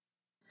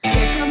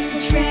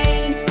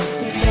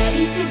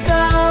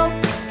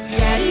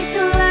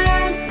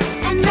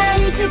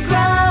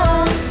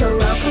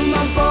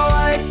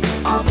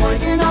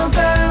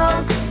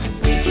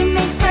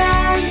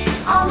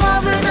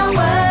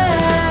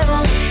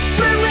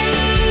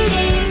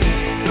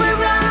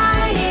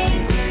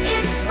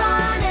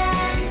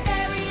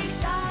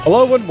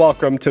Hello and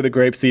welcome to the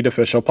Grapeseed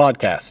Official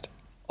Podcast.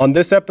 On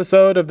this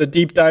episode of the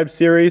Deep Dive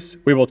series,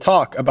 we will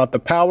talk about the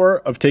power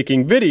of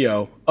taking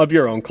video of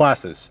your own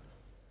classes.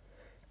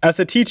 As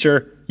a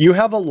teacher, you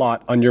have a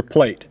lot on your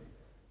plate.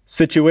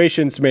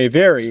 Situations may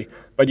vary,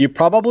 but you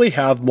probably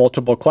have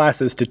multiple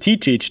classes to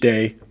teach each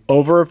day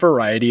over a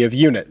variety of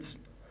units.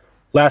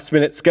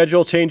 Last-minute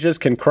schedule changes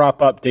can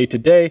crop up day to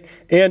day,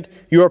 and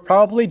you are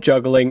probably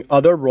juggling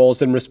other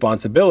roles and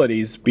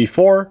responsibilities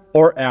before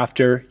or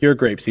after your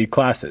Grapeseed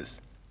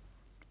classes.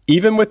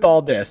 Even with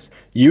all this,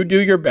 you do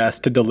your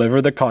best to deliver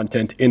the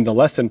content in the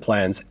lesson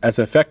plans as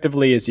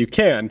effectively as you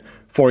can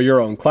for your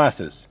own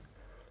classes.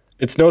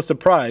 It's no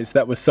surprise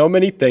that with so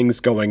many things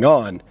going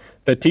on,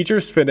 that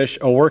teachers finish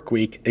a work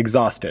week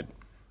exhausted.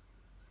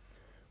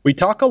 We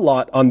talk a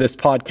lot on this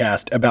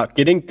podcast about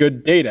getting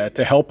good data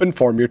to help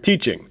inform your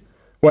teaching,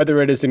 whether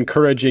it is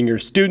encouraging your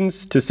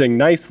students to sing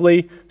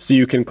nicely so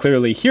you can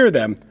clearly hear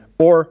them,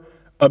 or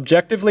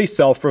objectively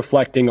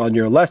self-reflecting on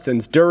your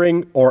lessons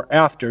during or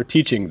after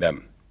teaching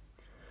them.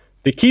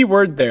 The key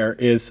word there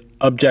is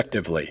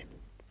objectively.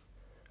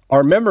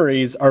 Our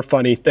memories are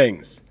funny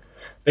things.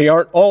 They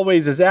aren't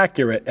always as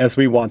accurate as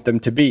we want them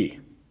to be.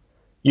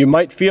 You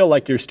might feel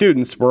like your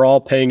students were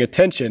all paying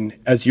attention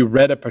as you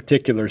read a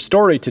particular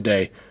story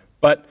today,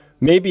 but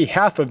maybe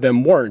half of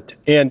them weren't,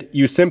 and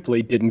you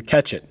simply didn't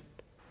catch it.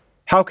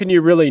 How can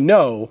you really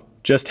know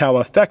just how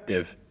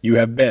effective you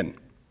have been?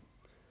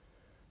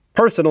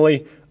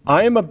 Personally,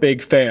 I am a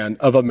big fan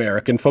of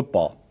American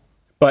football,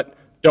 but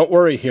don't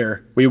worry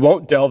here, we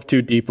won't delve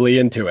too deeply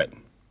into it.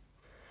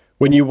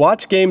 When you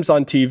watch games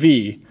on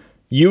TV,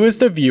 you as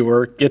the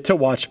viewer get to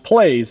watch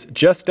plays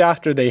just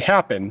after they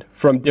happen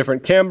from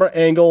different camera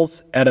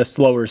angles at a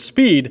slower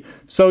speed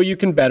so you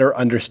can better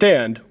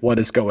understand what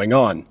is going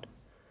on.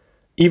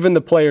 Even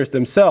the players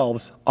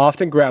themselves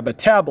often grab a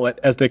tablet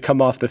as they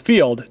come off the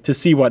field to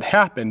see what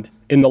happened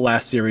in the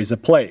last series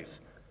of plays.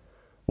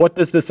 What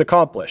does this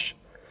accomplish?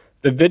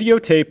 The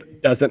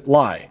videotape doesn't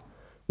lie.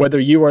 Whether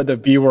you are the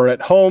viewer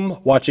at home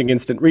watching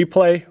instant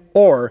replay,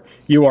 or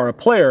you are a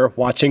player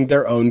watching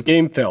their own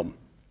game film.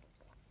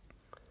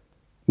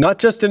 Not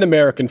just in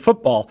American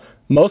football,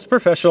 most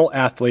professional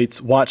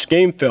athletes watch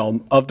game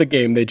film of the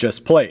game they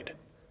just played.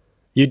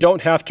 You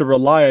don't have to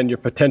rely on your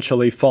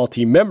potentially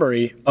faulty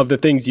memory of the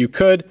things you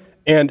could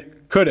and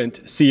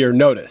couldn't see or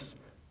notice.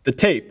 The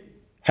tape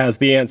has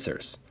the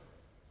answers.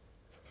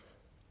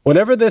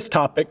 Whenever this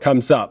topic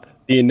comes up,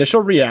 the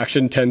initial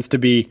reaction tends to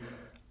be,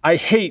 I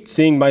hate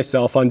seeing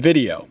myself on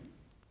video.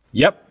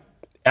 Yep,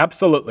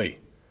 absolutely.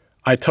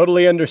 I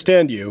totally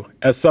understand you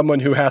as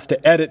someone who has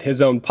to edit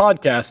his own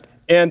podcast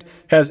and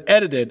has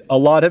edited a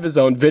lot of his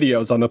own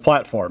videos on the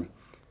platform.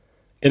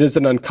 It is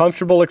an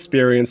uncomfortable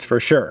experience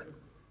for sure.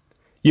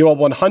 You will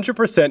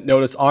 100%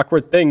 notice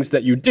awkward things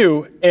that you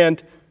do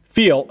and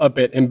feel a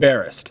bit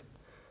embarrassed.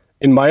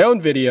 In my own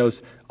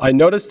videos, I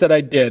noticed that I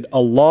did a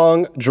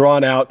long,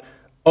 drawn-out,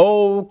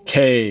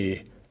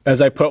 okay, as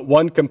I put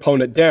one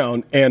component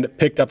down and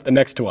picked up the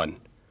next one.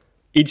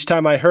 Each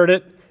time I heard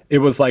it, it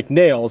was like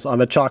nails on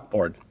a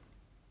chalkboard.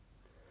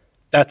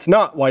 That's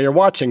not why you're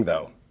watching,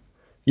 though.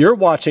 You're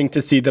watching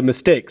to see the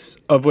mistakes,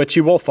 of which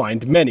you will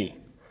find many,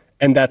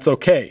 and that's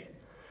okay.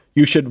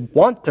 You should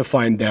want to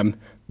find them,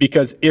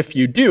 because if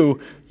you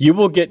do, you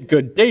will get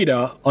good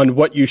data on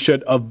what you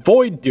should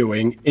avoid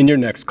doing in your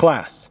next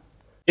class.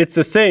 It's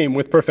the same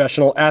with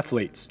professional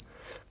athletes.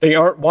 They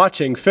aren't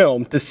watching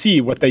film to see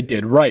what they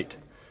did right.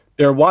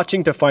 They're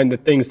watching to find the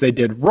things they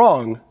did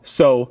wrong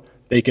so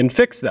they can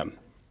fix them.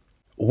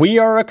 We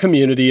are a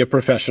community of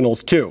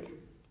professionals too.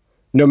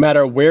 No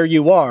matter where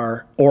you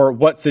are or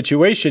what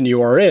situation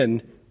you are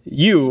in,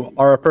 you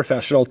are a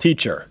professional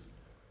teacher.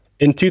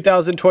 In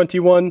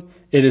 2021,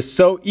 it is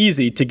so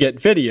easy to get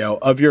video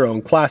of your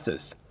own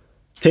classes.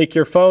 Take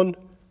your phone,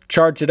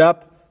 charge it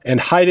up,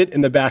 and hide it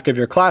in the back of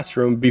your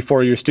classroom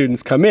before your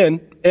students come in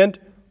and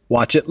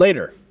watch it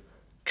later.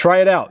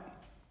 Try it out.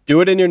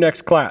 Do it in your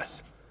next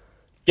class.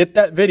 Get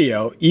that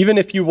video, even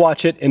if you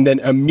watch it and then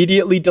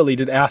immediately delete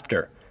it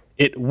after.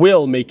 It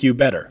will make you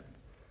better.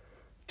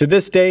 To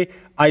this day,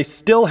 I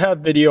still have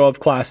video of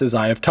classes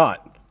I have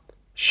taught.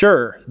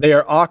 Sure, they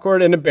are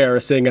awkward and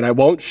embarrassing, and I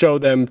won't show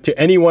them to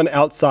anyone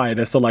outside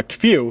a select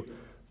few,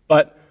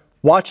 but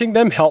watching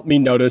them helped me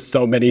notice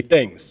so many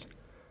things.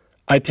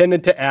 I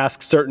tended to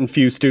ask certain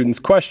few students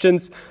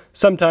questions.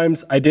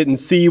 Sometimes I didn't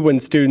see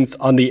when students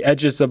on the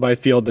edges of my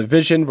field of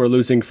vision were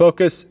losing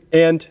focus,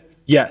 and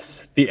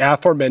yes, the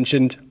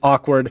aforementioned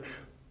awkward,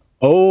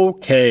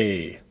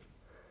 okay.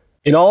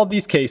 In all of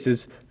these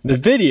cases, the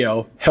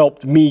video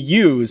helped me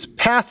use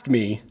past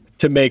me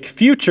to make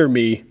future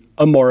me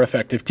a more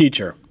effective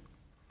teacher.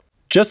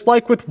 Just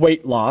like with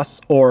weight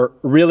loss, or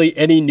really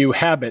any new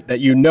habit that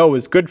you know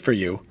is good for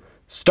you,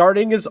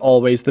 starting is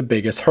always the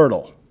biggest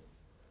hurdle.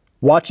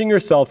 Watching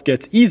yourself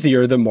gets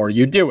easier the more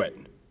you do it.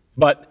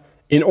 But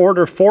in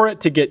order for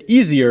it to get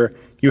easier,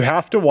 you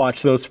have to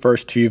watch those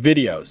first few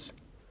videos.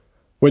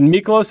 When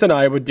Miklos and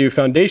I would do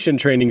foundation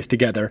trainings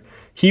together,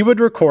 he would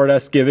record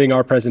us giving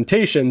our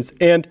presentations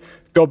and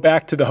go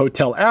back to the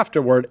hotel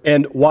afterward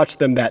and watch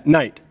them that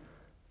night,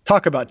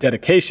 Talk about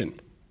dedication.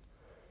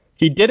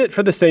 He did it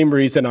for the same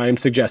reason I am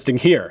suggesting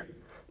here,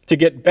 to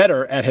get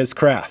better at his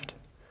craft.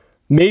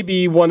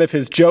 Maybe one of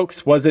his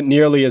jokes wasn't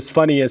nearly as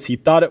funny as he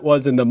thought it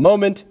was in the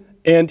moment,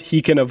 and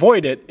he can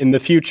avoid it in the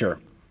future.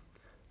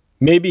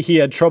 Maybe he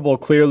had trouble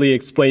clearly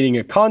explaining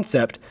a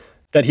concept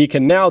that he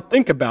can now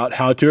think about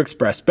how to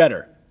express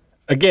better.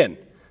 Again,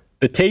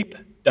 the tape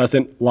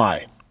doesn't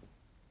lie.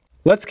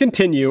 Let's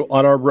continue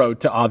on our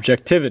road to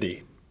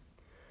objectivity.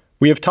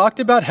 We have talked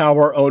about how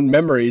our own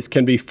memories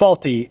can be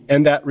faulty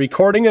and that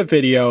recording a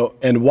video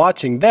and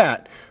watching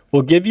that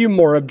will give you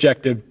more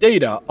objective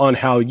data on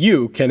how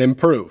you can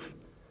improve.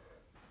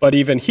 But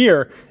even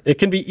here, it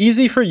can be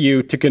easy for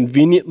you to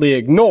conveniently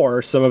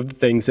ignore some of the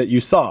things that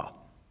you saw.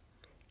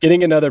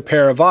 Getting another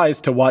pair of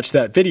eyes to watch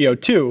that video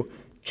too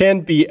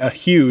can be a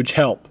huge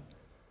help.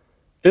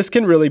 This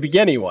can really be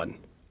anyone,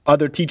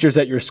 other teachers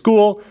at your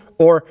school,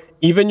 or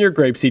even your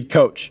Grapeseed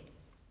coach.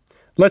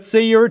 Let's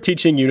say you were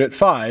teaching Unit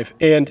 5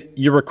 and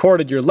you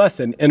recorded your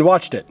lesson and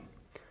watched it.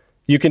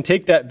 You can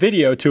take that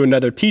video to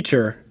another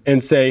teacher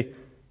and say,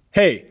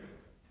 "Hey,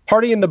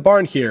 party in the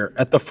barn here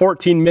at the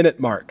 14-minute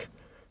mark.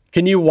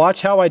 Can you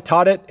watch how I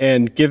taught it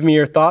and give me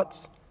your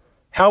thoughts?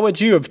 How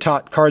would you have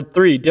taught card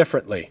 3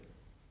 differently?"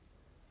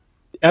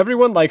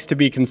 Everyone likes to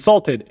be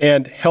consulted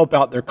and help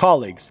out their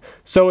colleagues,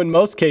 so in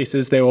most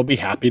cases they will be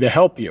happy to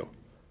help you.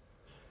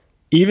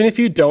 Even if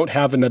you don't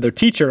have another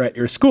teacher at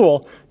your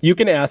school, you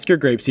can ask your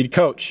Grapeseed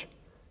coach.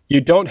 You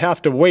don't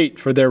have to wait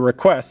for their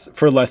requests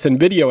for lesson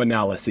video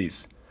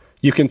analyses.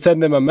 You can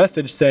send them a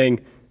message saying,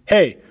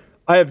 "Hey,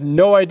 I have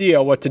no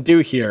idea what to do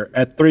here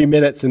at 3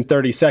 minutes and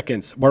 30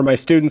 seconds where my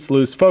students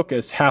lose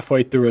focus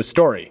halfway through a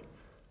story.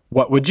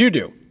 What would you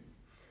do?"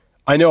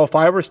 I know if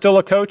I were still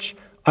a coach,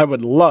 I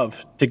would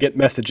love to get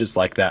messages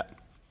like that.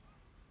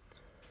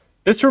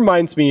 This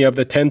reminds me of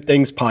the 10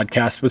 Things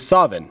podcast with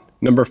Savin,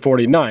 number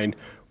 49,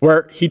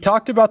 where he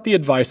talked about the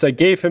advice I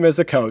gave him as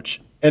a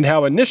coach and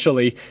how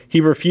initially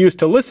he refused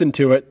to listen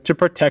to it to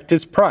protect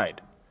his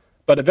pride.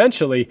 But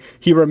eventually,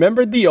 he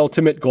remembered the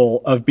ultimate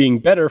goal of being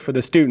better for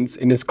the students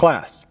in his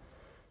class.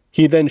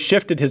 He then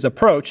shifted his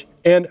approach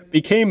and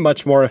became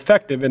much more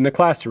effective in the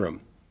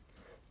classroom.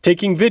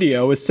 Taking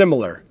video is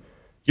similar.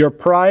 Your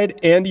pride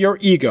and your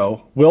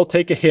ego will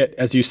take a hit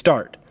as you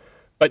start,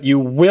 but you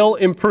will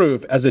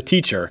improve as a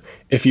teacher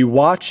if you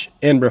watch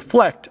and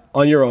reflect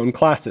on your own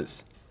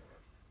classes.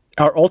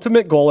 Our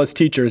ultimate goal as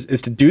teachers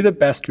is to do the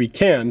best we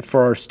can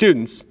for our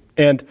students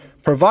and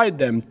provide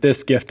them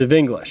this gift of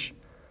English.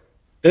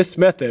 This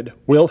method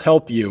will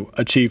help you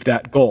achieve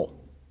that goal.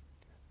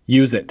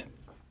 Use it.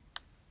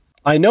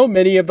 I know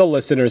many of the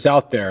listeners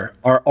out there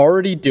are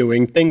already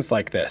doing things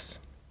like this.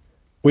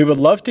 We would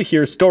love to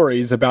hear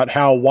stories about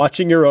how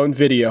watching your own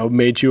video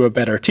made you a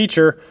better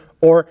teacher,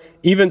 or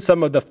even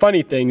some of the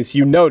funny things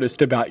you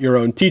noticed about your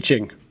own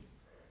teaching.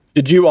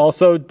 Did you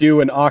also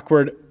do an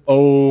awkward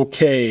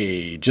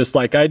 "okay" just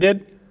like I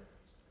did?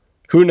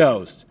 Who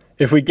knows?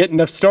 If we get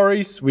enough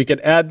stories, we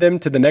could add them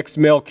to the next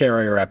Mail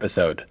Carrier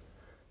episode.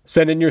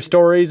 Send in your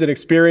stories and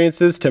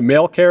experiences to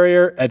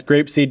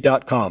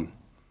mailcarrier@grapeseed.com.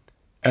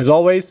 As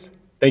always,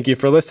 thank you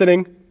for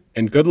listening,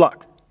 and good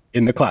luck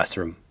in the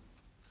classroom.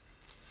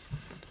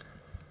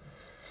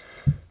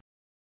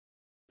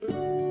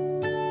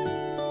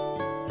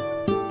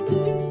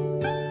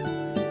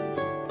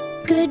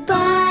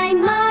 Goodbye,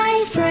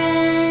 my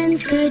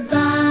friends,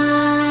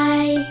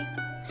 goodbye.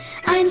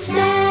 I'm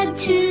sad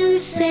to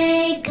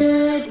say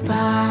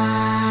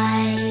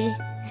goodbye.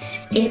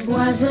 It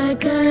was a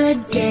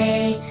good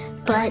day,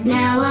 but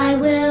now I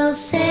will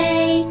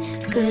say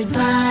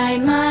goodbye,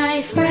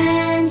 my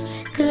friends,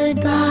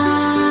 goodbye.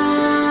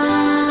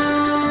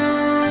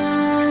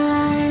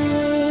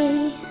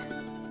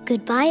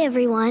 Goodbye,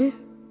 everyone.